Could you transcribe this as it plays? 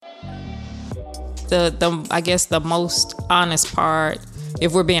I guess the most honest part,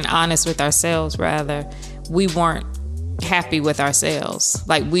 if we're being honest with ourselves, rather, we weren't happy with ourselves.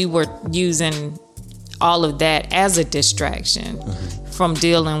 Like, we were using all of that as a distraction from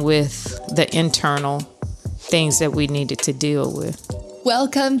dealing with the internal things that we needed to deal with.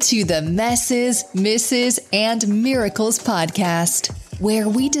 Welcome to the Messes, Misses, and Miracles podcast, where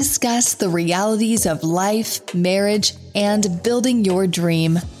we discuss the realities of life, marriage, and building your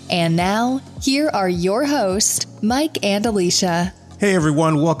dream. And now, here are your hosts, Mike and Alicia. Hey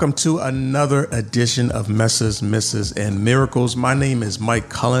everyone, welcome to another edition of Messes, Misses, and Miracles. My name is Mike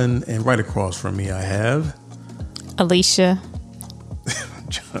Cullen, and right across from me I have... Alicia.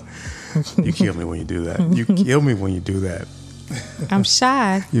 You kill me when you do that. You kill me when you do that. I'm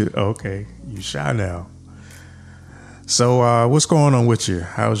shy. Okay, you shy now. So what's going on with you?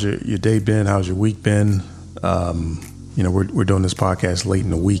 How's your day been? How's your week been? We're doing this podcast late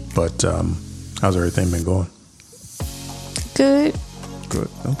in the week, but how's everything been going? Good.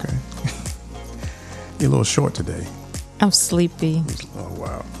 Okay. You're a little short today. I'm sleepy. Oh,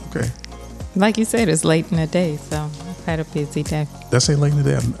 wow. Okay. Like you said, it's late in the day, so I've had a busy day. Did I say late in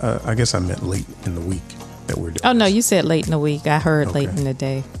the day? I guess I meant late in the week that we're doing. Oh, no, you said late in the week. I heard Okay. late in the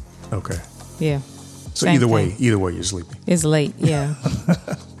day. Okay. Yeah. So Same either thing. way, you're sleeping. It's late, yeah.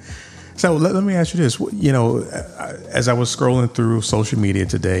 So let me ask you this. As I was scrolling through social media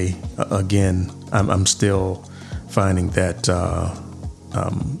today, again, I'm still finding that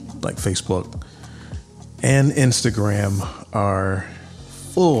like Facebook and Instagram are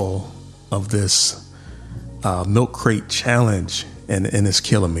full of this milk crate challenge, and it's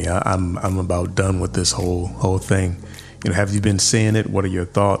killing me. I'm about done with this whole thing. Have you been seeing it? What are your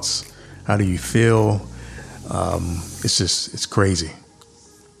thoughts? How do you feel? It's crazy.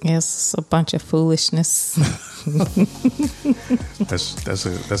 It's a bunch of foolishness. That's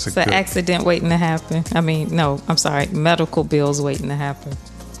It's good an accident waiting to happen. Medical bills waiting to happen.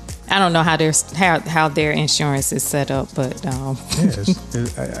 I don't know how their insurance is set up, but I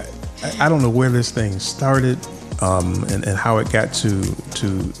don't know where this thing started, and how it got to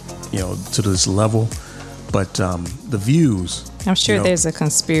this level, but the views. I'm sure there's a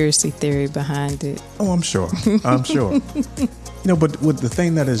conspiracy theory behind it. Oh, I'm sure. But the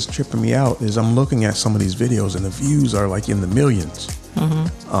thing that is tripping me out is I'm looking at some of these videos and the views are like in the millions.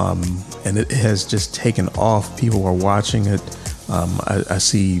 And it has just taken off. People are watching it. I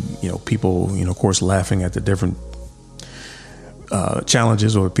see, people, of course, laughing at the different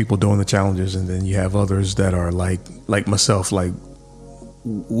challenges or people doing the challenges. And then you have others that are like myself, like,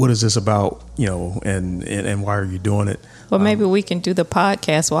 what is this about? And why are you doing it? Well, maybe we can do the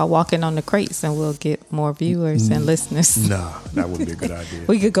podcast while walking on the crates and we'll get more viewers and listeners. No, that wouldn't be a good idea.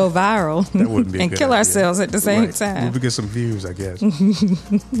 We could go viral That wouldn't be a and good kill idea. ourselves at the same time. We would get some views, I guess.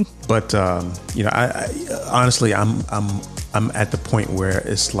 But I honestly, I'm at the point where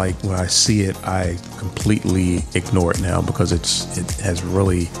it's like when I see it, I completely ignore it now because it has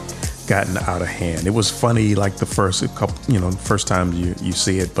really gotten out of hand. It was funny like the first time you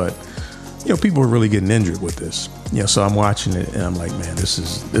see it, but people are really getting injured with this. So I'm watching it and I'm like, man, this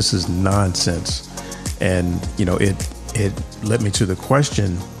is nonsense. And it led me to the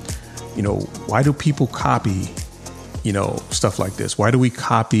question, why do people copy stuff like this? Why do we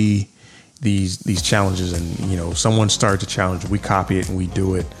copy these challenges? And someone starts a challenge, we copy it and we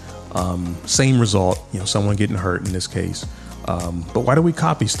do it. Same result, someone getting hurt in this case. But why do we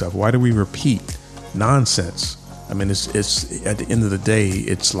copy stuff? Why do we repeat nonsense? I mean, it's at the end of the day,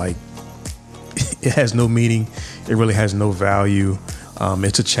 it's like it has no meaning. It really has no value.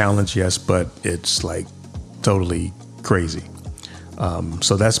 It's a challenge, yes, but it's like totally crazy.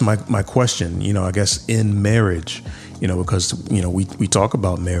 So that's my question. I guess in marriage, because we talk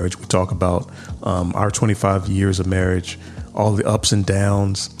about marriage, we talk about our 25 years of marriage, all the ups and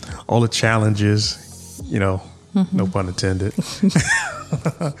downs, all the challenges. No pun intended.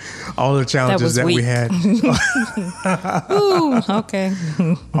 All the challenges that we had. Ooh, okay.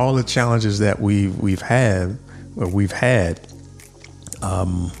 All the challenges that we've had.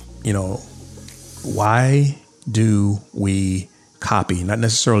 Why do we copy? Not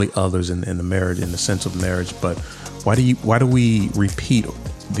necessarily others in the marriage, in the sense of marriage, but why do we repeat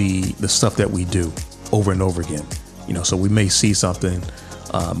the stuff that we do over and over again? So we may see something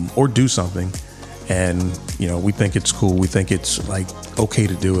or do something. And, we think it's cool. We think it's like okay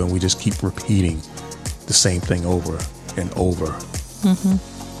to do. And we just keep repeating the same thing over and over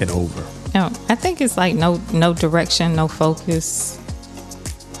and over. I think it's like no direction, no focus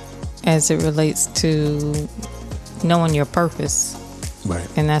as it relates to knowing your purpose. Right.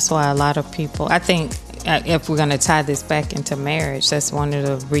 And that's why a lot of people, I think if we're going to tie this back into marriage, that's one of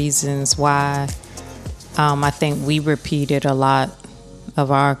the reasons why I think we repeated a lot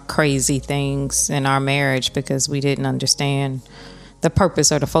of our crazy things in our marriage, because we didn't understand the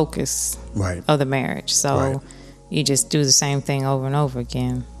purpose or the focus of the marriage. So you just do the same thing over and over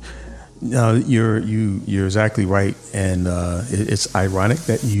again. No, you're exactly right, and it's ironic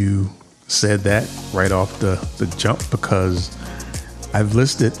that you said that right off the jump, because I've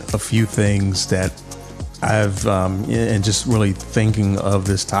listed a few things that I've and just really thinking of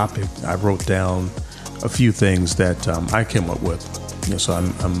this topic, I wrote down a few things that I came up with. So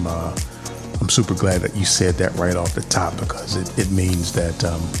I'm super glad that you said that right off the top, because it means that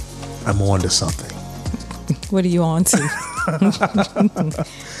I'm on to something. What are you on to?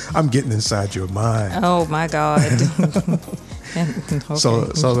 I'm getting inside your mind. Oh my God. Okay. So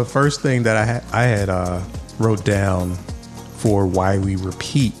the first thing that I had wrote down for why we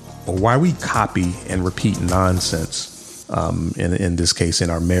repeat, or why we copy and repeat nonsense, in this case in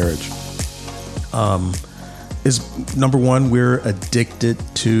our marriage, is number one, we're addicted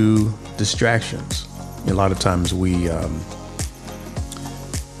to distractions. A lot of times we, in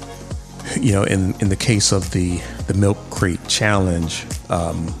the case of the milk crate challenge,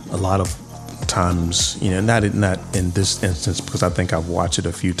 a lot of times, not in this instance, because I think I've watched it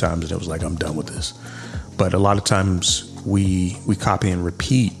a few times and it was like, I'm done with this. But a lot of times we copy and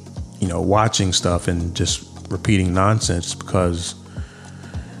repeat, watching stuff and just repeating nonsense, because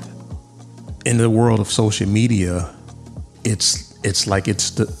in the world of social media, it's like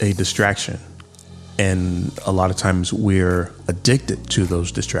it's a distraction. And a lot of times we're addicted to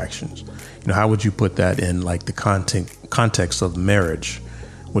those distractions. How would you put that in like the context of marriage?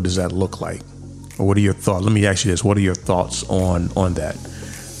 What does that look like? Or what are your thoughts? Let me ask you this. What are your thoughts on that,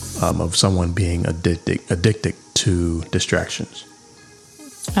 of someone being addicted to distractions?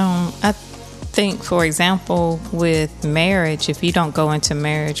 I think, for example, with marriage, if you don't go into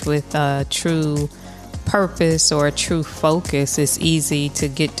marriage with a true purpose or a true focus, it's easy to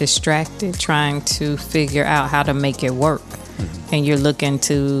get distracted trying to figure out how to make it work. Mm-hmm. And you're looking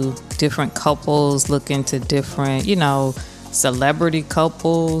to different couples, looking to different, celebrity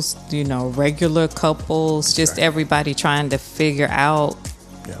couples, regular couples, just everybody trying to figure out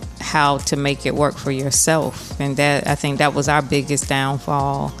how to make it work for yourself. And that, I think that was our biggest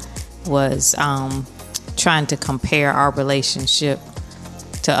downfall, was trying to compare our relationship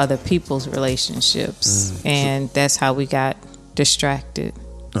to other people's relationships. And that's how we got distracted.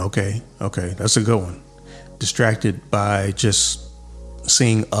 Okay. That's a good one. Distracted by just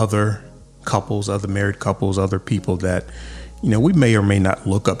seeing other couples, other married couples, other people that, we may or may not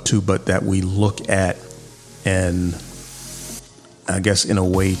look up to, but that we look at and I guess in a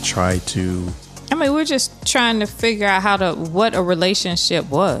way try to... we're just trying to figure out what a relationship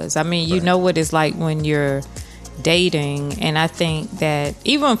was. You know what it's like when you're dating. And I think that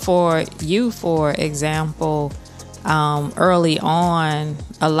even for you, for example, early on,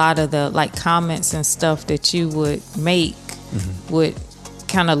 a lot of the comments and stuff that you would make would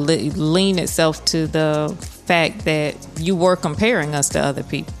kind of lean itself to the fact that you were comparing us to other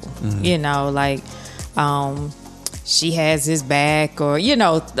people. She has his back, or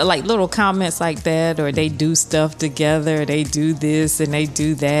little comments like that, or they do stuff together, they do this and they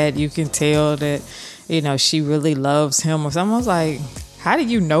do that. You can tell that she really loves him or something. I was like, how do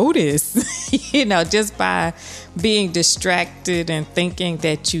you know this? Just by being distracted and thinking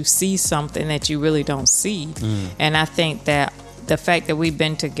that you see something that you really don't see. And I think that the fact that we've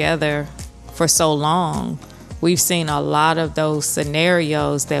been together for so long, we've seen a lot of those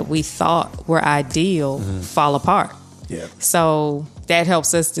scenarios that we thought were ideal fall apart. Yeah. So that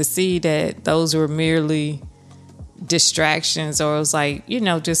helps us to see that those were merely distractions, or it was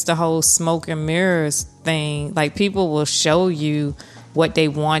just the whole smoke and mirrors thing. People will show you what they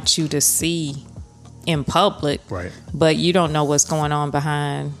want you to see in public, right? But you don't know what's going on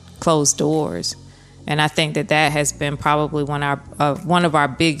behind closed doors. And I think that has been probably one of our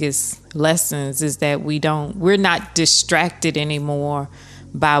biggest lessons, is that we're not distracted anymore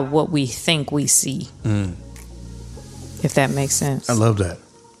by what we think we see. If that makes sense. I love that.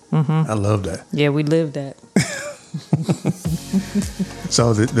 I love that. Yeah, we live that.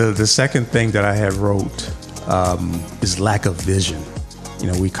 So the second thing that I had wrote is lack of vision.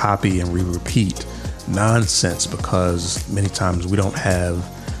 We copy and we repeat nonsense because many times we don't have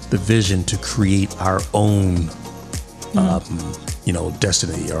the vision to create our own,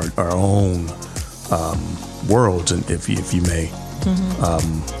 destiny, or our own worlds, and if you may.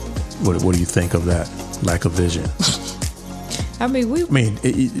 What do you think of that lack of vision?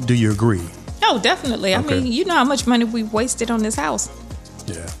 Do you agree? Oh, definitely. Okay. You know how much money we wasted on this house.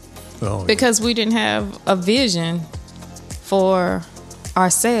 Yeah. because we didn't have a vision for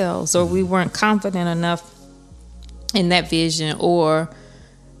ourselves, or we weren't confident enough in that vision, or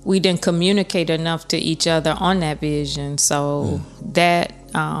we didn't communicate enough to each other on that vision. So that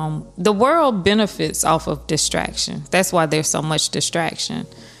the world benefits off of distraction. That's why there's so much distraction,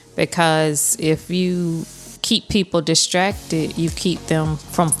 because if you keep people distracted, you keep them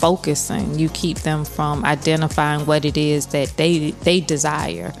from focusing, you keep them from identifying what it is that they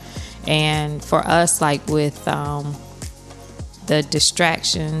desire. And for us, like with the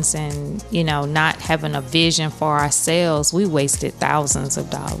distractions and, not having a vision for ourselves, we wasted thousands of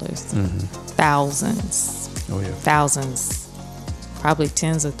dollars. Thousands. Oh, yeah. Thousands. Probably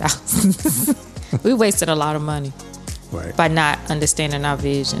tens of thousands. We wasted a lot of money by not understanding our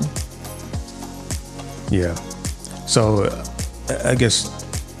vision. Yeah. So I guess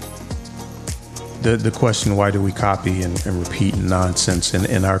the question, why do we copy and repeat nonsense?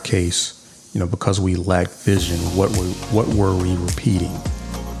 In our case, because we lack vision, what were we repeating?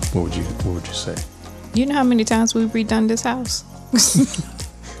 What would you say? You know how many times we've redone this house?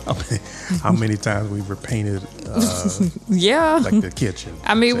 How many times we've repainted like the kitchen?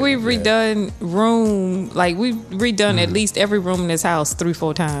 I mean, we've redone we've redone at least every room in this house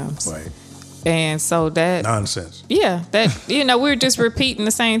 3-4 times. Right. And so that nonsense. Yeah, that we're just repeating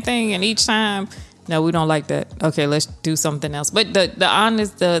the same thing, and each time, no, we don't like that. Okay, let's do something else. But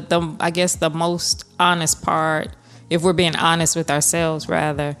I guess the most honest part, if we're being honest with ourselves,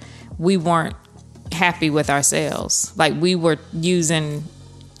 rather, we weren't happy with ourselves. Like, we were using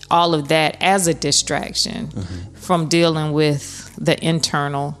all of that as a distraction from dealing with the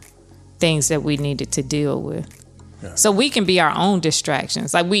internal things that we needed to deal with. Yeah. So we can be our own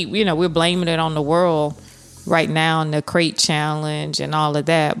distractions. Like, we're blaming it on the world right now and the crate challenge and all of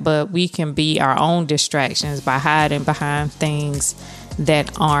that, but we can be our own distractions by hiding behind things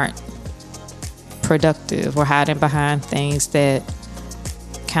that aren't productive, or hiding behind things that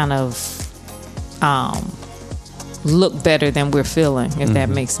kind of look better than we're feeling, if that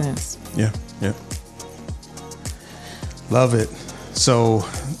makes sense. Yeah. Love it. So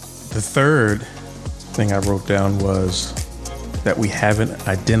the third thing I wrote down was that we haven't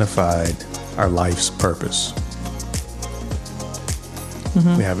identified our life's purpose.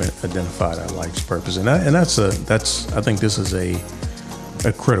 We haven't identified our life's purpose, and that's I think this is a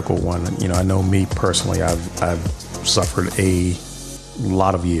critical one. I know me personally, I've suffered a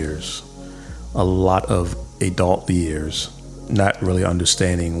lot of years, a lot of adult years, not really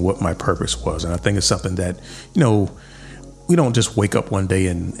understanding what my purpose was. And I think it's something that, we don't just wake up one day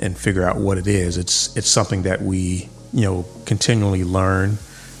and figure out what it is. It's something that we, continually learn.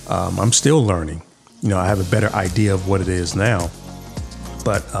 I'm still learning. I have a better idea of what it is now,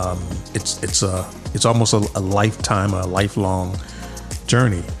 but it's almost a lifetime, a lifelong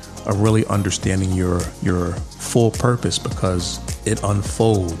journey of really understanding your full purpose, because it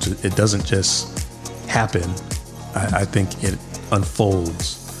unfolds. It doesn't just happen. I think it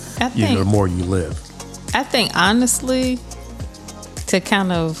unfolds. The more you live. I think, honestly, to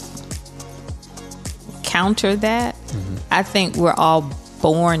kind of counter that, I think we're all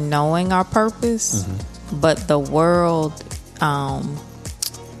born knowing our purpose, but the world,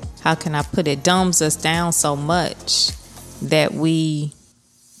 how can I put it, dumbs us down so much that we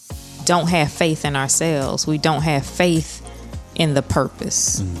don't have faith in ourselves. We don't have faith in the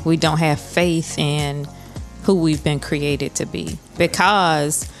purpose. We don't have faith in who we've been created to be.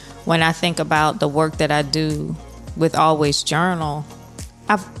 Because when I think about the work that I do with Always Journal,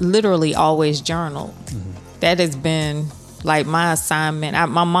 I've literally always journaled. That has been like my assignment.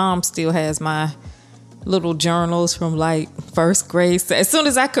 My mom still has my little journals from like first grade. So as soon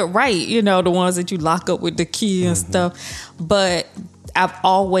as I could write, the ones that you lock up with the key and stuff. But I've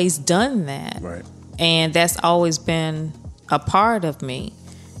always done that. Right. And that's always been a part of me.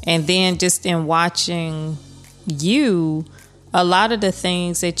 And then just in watching you, a lot of the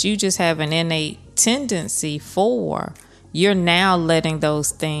things that you just have an innate tendency for, you're now letting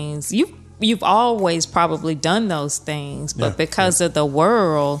those things, you've always probably done those things, but because of the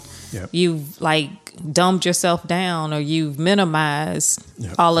world, you've like dumbed yourself down, or you've minimized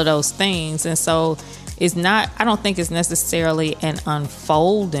all of those things. And so I don't think it's necessarily an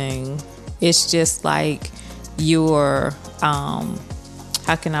unfolding. It's just like you're, how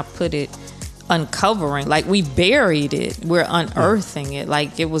can I put it? Uncovering. Like, we buried it. We're unearthing it.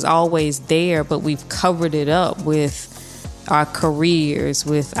 Like, it was always there, but we've covered it up with our careers,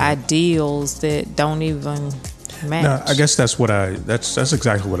 with ideals that don't even match. No, I guess that's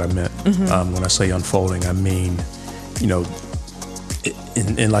exactly what I meant. When I say unfolding, I mean,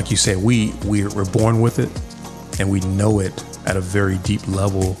 and like you said, we're born with it, and we know it at a very deep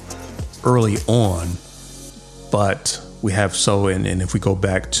level early on, but we have and if we go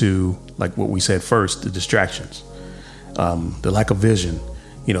back to like what we said first, the distractions, the lack of vision,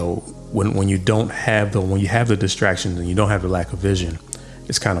 when you have the distractions and you don't have the lack of vision,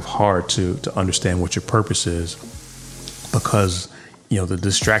 it's kind of hard to understand what your purpose is, because the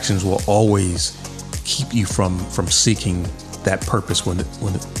distractions will always keep you from seeking that purpose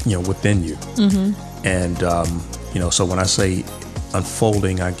within you. Mm-hmm. And so when I say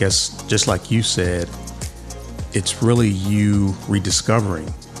unfolding, I guess just like you said, it's really you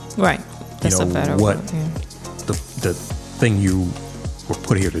rediscovering, right? That's a better what word, yeah. the thing you were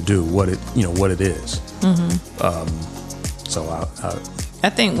put here to do, what it is. Mm-hmm. So I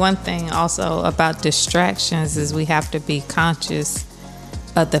think one thing also about distractions is we have to be conscious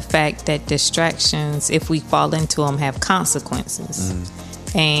of the fact that distractions, if we fall into them, have consequences. Mm.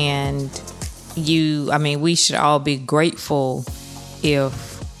 And we should all be grateful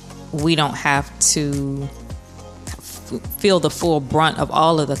if we don't have to feel the full brunt of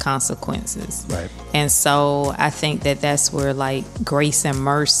all of the consequences. Right. And so I think that that's where like grace and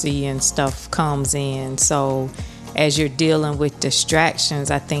mercy and stuff comes in. So as you're dealing with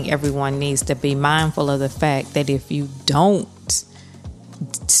distractions, I think everyone needs to be mindful of the fact that if you don't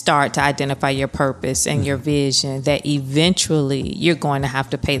start to identify your purpose and your vision, that eventually you're going to have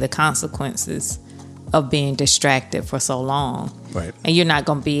to pay the consequences of being distracted for so long. Right. And you're not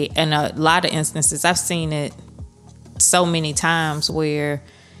going to be, in a lot of instances, I've seen it so many times where,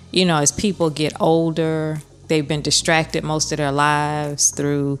 as people get older, they've been distracted most of their lives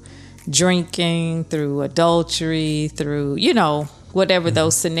through drinking, through adultery, through, whatever mm-hmm.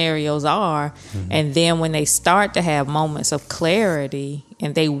 those scenarios are. Mm-hmm. And then when they start to have moments of clarity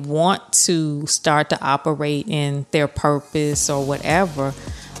and they want to start to operate in their purpose or whatever,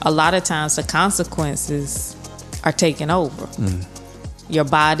 a lot of times the consequences are taken over. Mm. Your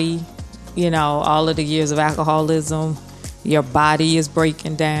body, all of the years of alcoholism, your body is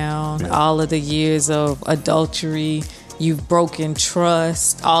breaking down. Yeah. All of the years of adultery, you've broken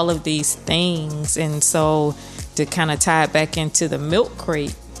trust, all of these things. And so to kind of tie it back into the milk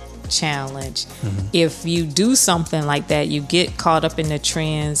crate challenge, mm-hmm. if you do something like that, you get caught up in the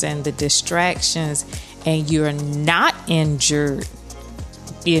trends and the distractions, and you're not injured,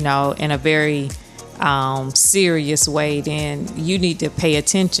 in a very serious way, then you need to pay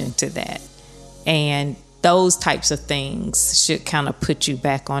attention to that. And those types of things should kind of put you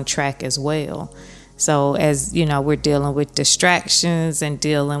back on track as well. So as we're dealing with distractions and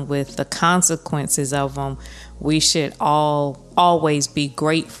dealing with the consequences of them, we should always be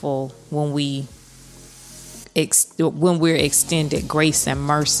grateful when we're extended grace and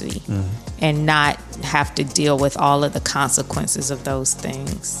mercy, mm-hmm. and not have to deal with all of the consequences of those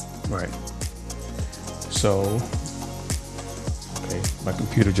things. Right. So, okay, my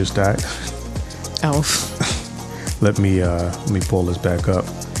computer just died. Oh. Let me pull this back up.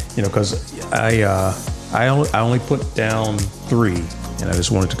 Because I only put down 3, and I just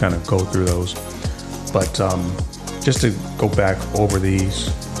wanted to kind of go through those. But just to go back over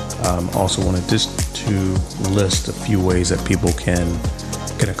these, also wanted just to list a few ways that people can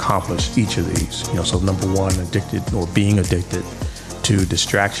accomplish each of these. So number 1, being addicted to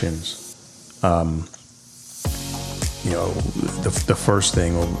distractions. The first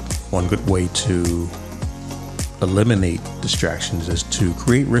thing, or one good way to eliminate distractions, is to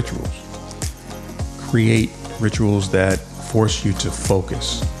create rituals. Create rituals that force you to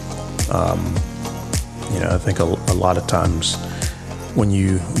focus. I think a lot of times when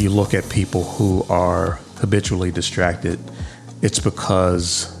you look at people who are habitually distracted, it's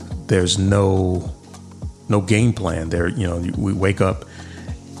because there's no game plan. We wake up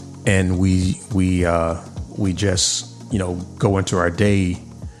and we just go into our day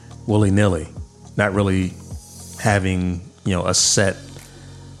willy-nilly, not really having a set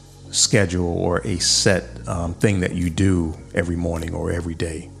schedule or a set thing that you do every morning or every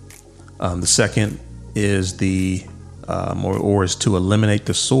day. The second is is to eliminate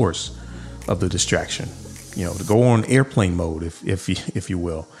the source of the distraction. To go on airplane mode, if you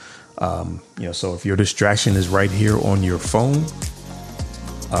will. So if your distraction is right here on your phone,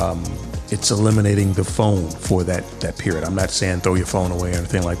 it's eliminating the phone for that period. I'm not saying throw your phone away or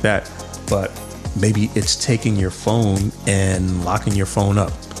anything like that, but maybe it's taking your phone and locking your phone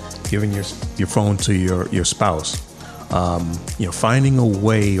up, giving your phone to your spouse. Finding a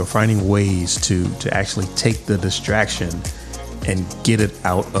way or finding ways to actually take the distraction and get it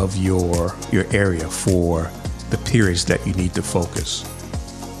out of your area for the periods that you need to focus.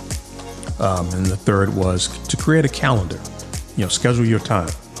 And the third was to create a calendar. Schedule your time.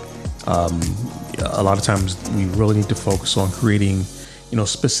 A lot of times we really need to focus on creating,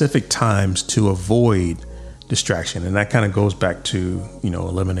 specific times to avoid distraction. And that kind of goes back to,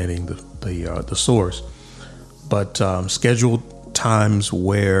 eliminating the source. But schedule times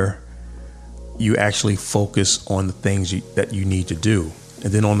where you actually focus on the things that you need to do.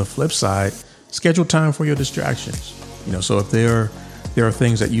 And then on the flip side, schedule time for your distractions. So if there are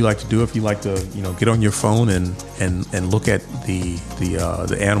things that you like to do, if you like to, get on your phone and look at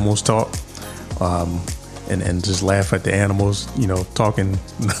the animals talk, and just laugh at the animals, talking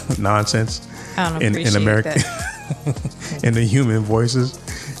nonsense in America, in the human voices,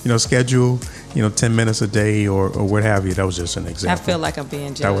 schedule, 10 minutes a day or what have you. That was just an example. I feel like I'm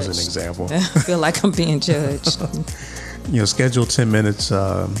being judged. That was an example. I feel like I'm being judged. Schedule 10 minutes,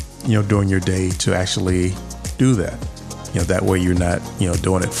 during your day to actually do that. That way you're not,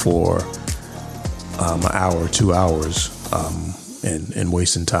 doing it for an hour, 2 hours, and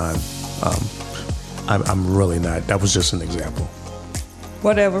wasting time. I'm really not. That was just an example.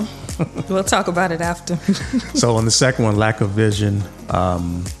 Whatever. We'll talk about it after. So on the second one, lack of vision,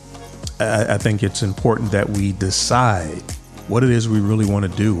 I think it's important that we decide what it is we really want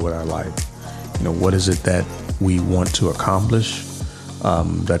to do with our life. What is it that we want to accomplish?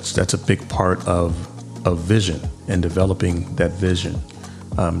 That's a big part of vision and developing that vision.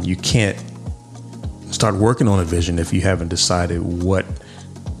 You can't start working on a vision if you haven't decided what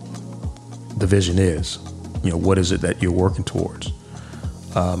the vision is. What is it that you're working towards?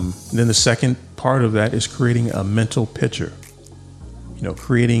 Then the second part of that is creating a mental picture.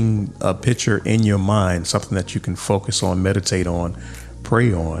 Creating a picture in your mind, something that you can focus on, meditate on,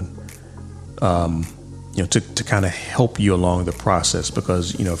 pray on, to kind of help you along the process.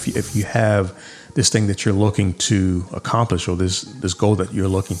 Because, if you have this thing that you're looking to accomplish, or this goal that you're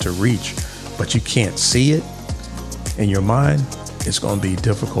looking to reach, but you can't see it in your mind, it's going to be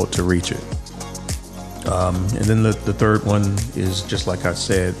difficult to reach it. And then the third one is, just like I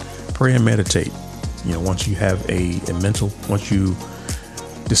said, pray and meditate. Once you have once you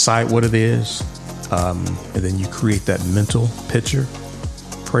decide what it is, and then you create that mental picture,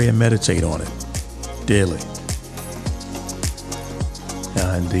 pray and meditate on it daily.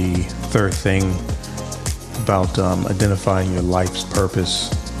 And the third thing about identifying your life's purpose,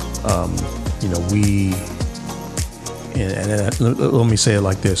 let me say it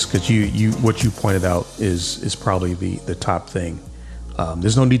like this, because what you pointed out is probably the top thing.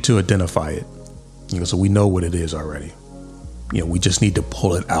 There's no need to identify it, so we know what it is already. We just need to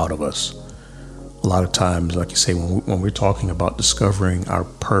pull it out of us. A lot of times, like you say, when we're talking about discovering our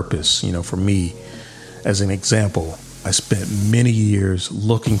purpose, for me, as an example, I spent many years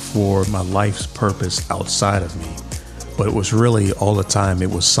looking for my life's purpose outside of me, but it was really all the time,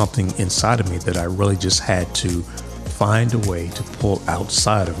 it was something inside of me that I really just had to find a way to pull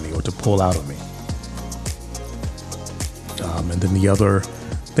outside of me, or to pull out of me. And then the other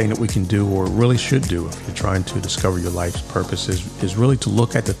thing that we can do, or really should do, if you're trying to discover your life's purpose, is really to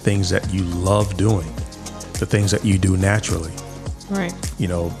look at the things that you love doing, the things that you do naturally. Right.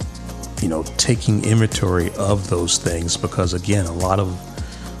 Taking inventory of those things, because again, a lot of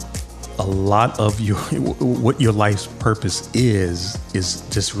your what your life's purpose is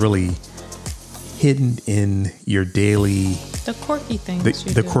just really hidden in your daily, the quirky things.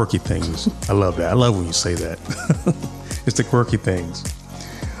 The quirky things. I love that. I love when you say that. It's the quirky things.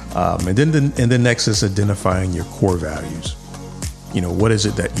 And then next is identifying your core values. What is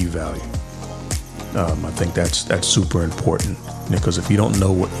it that you value? I think that's super important, because if you don't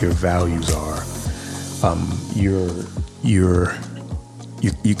know what your values are, you're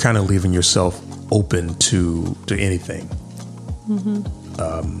kind of leaving yourself open to anything. Mm-hmm.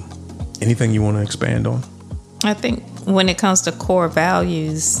 Anything you want to expand on? I think when it comes to core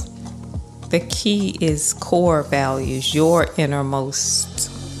values, the key is core values, your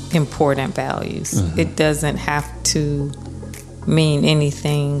innermost important values. Mm-hmm. It doesn't have to mean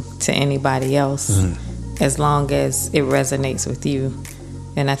anything to anybody else, as long as it resonates with you.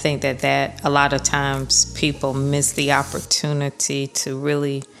 And I think that a lot of times people miss the opportunity to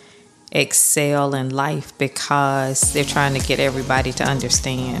really excel in life because they're trying to get everybody to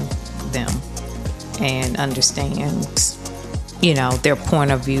understand them and understand, their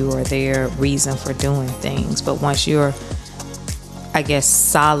point of view or their reason for doing things. But once you're, I guess,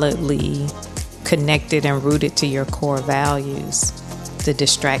 solidly connected and rooted to your core values, the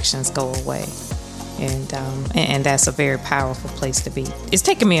distractions go away. And that's a very powerful place to be. It's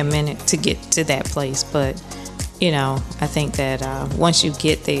taken me a minute to get to that place, but I think that once you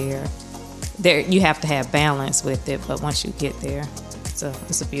get there you have to have balance with it. But once you get there,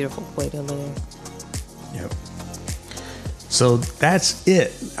 it's a beautiful way to live. Yep. So that's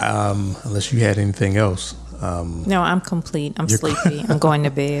it. Unless you had anything else, No, I'm complete. I'm sleepy. I'm going to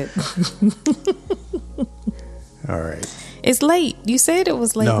bed. All right. It's late. You said it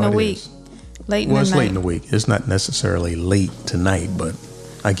was late in the week. Late in the night. It's late in the week. It's not necessarily late tonight, but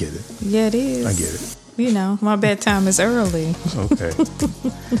I get it. Yeah, it is. I get it. You know, my bedtime is early. Okay.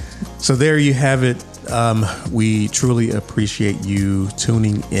 So there you have it. We truly appreciate you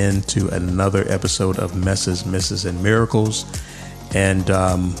tuning in to another episode of Messes, Misses, and Miracles. And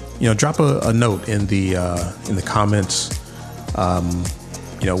drop a note in the comments.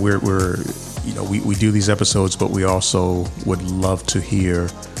 We do these episodes, but we also would love to hear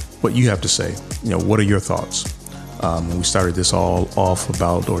what you have to say. What are your thoughts? We started this all off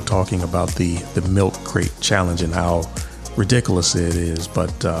talking about the milk crate challenge and how ridiculous it is.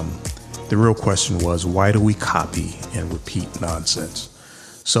 But the real question was, why do we copy and repeat nonsense?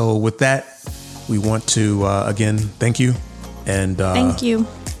 So with that, we want to, again, thank you. And thank you.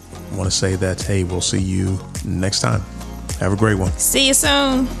 I want to say that, hey, we'll see you next time. Have a great one. See you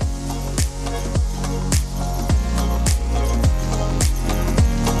soon.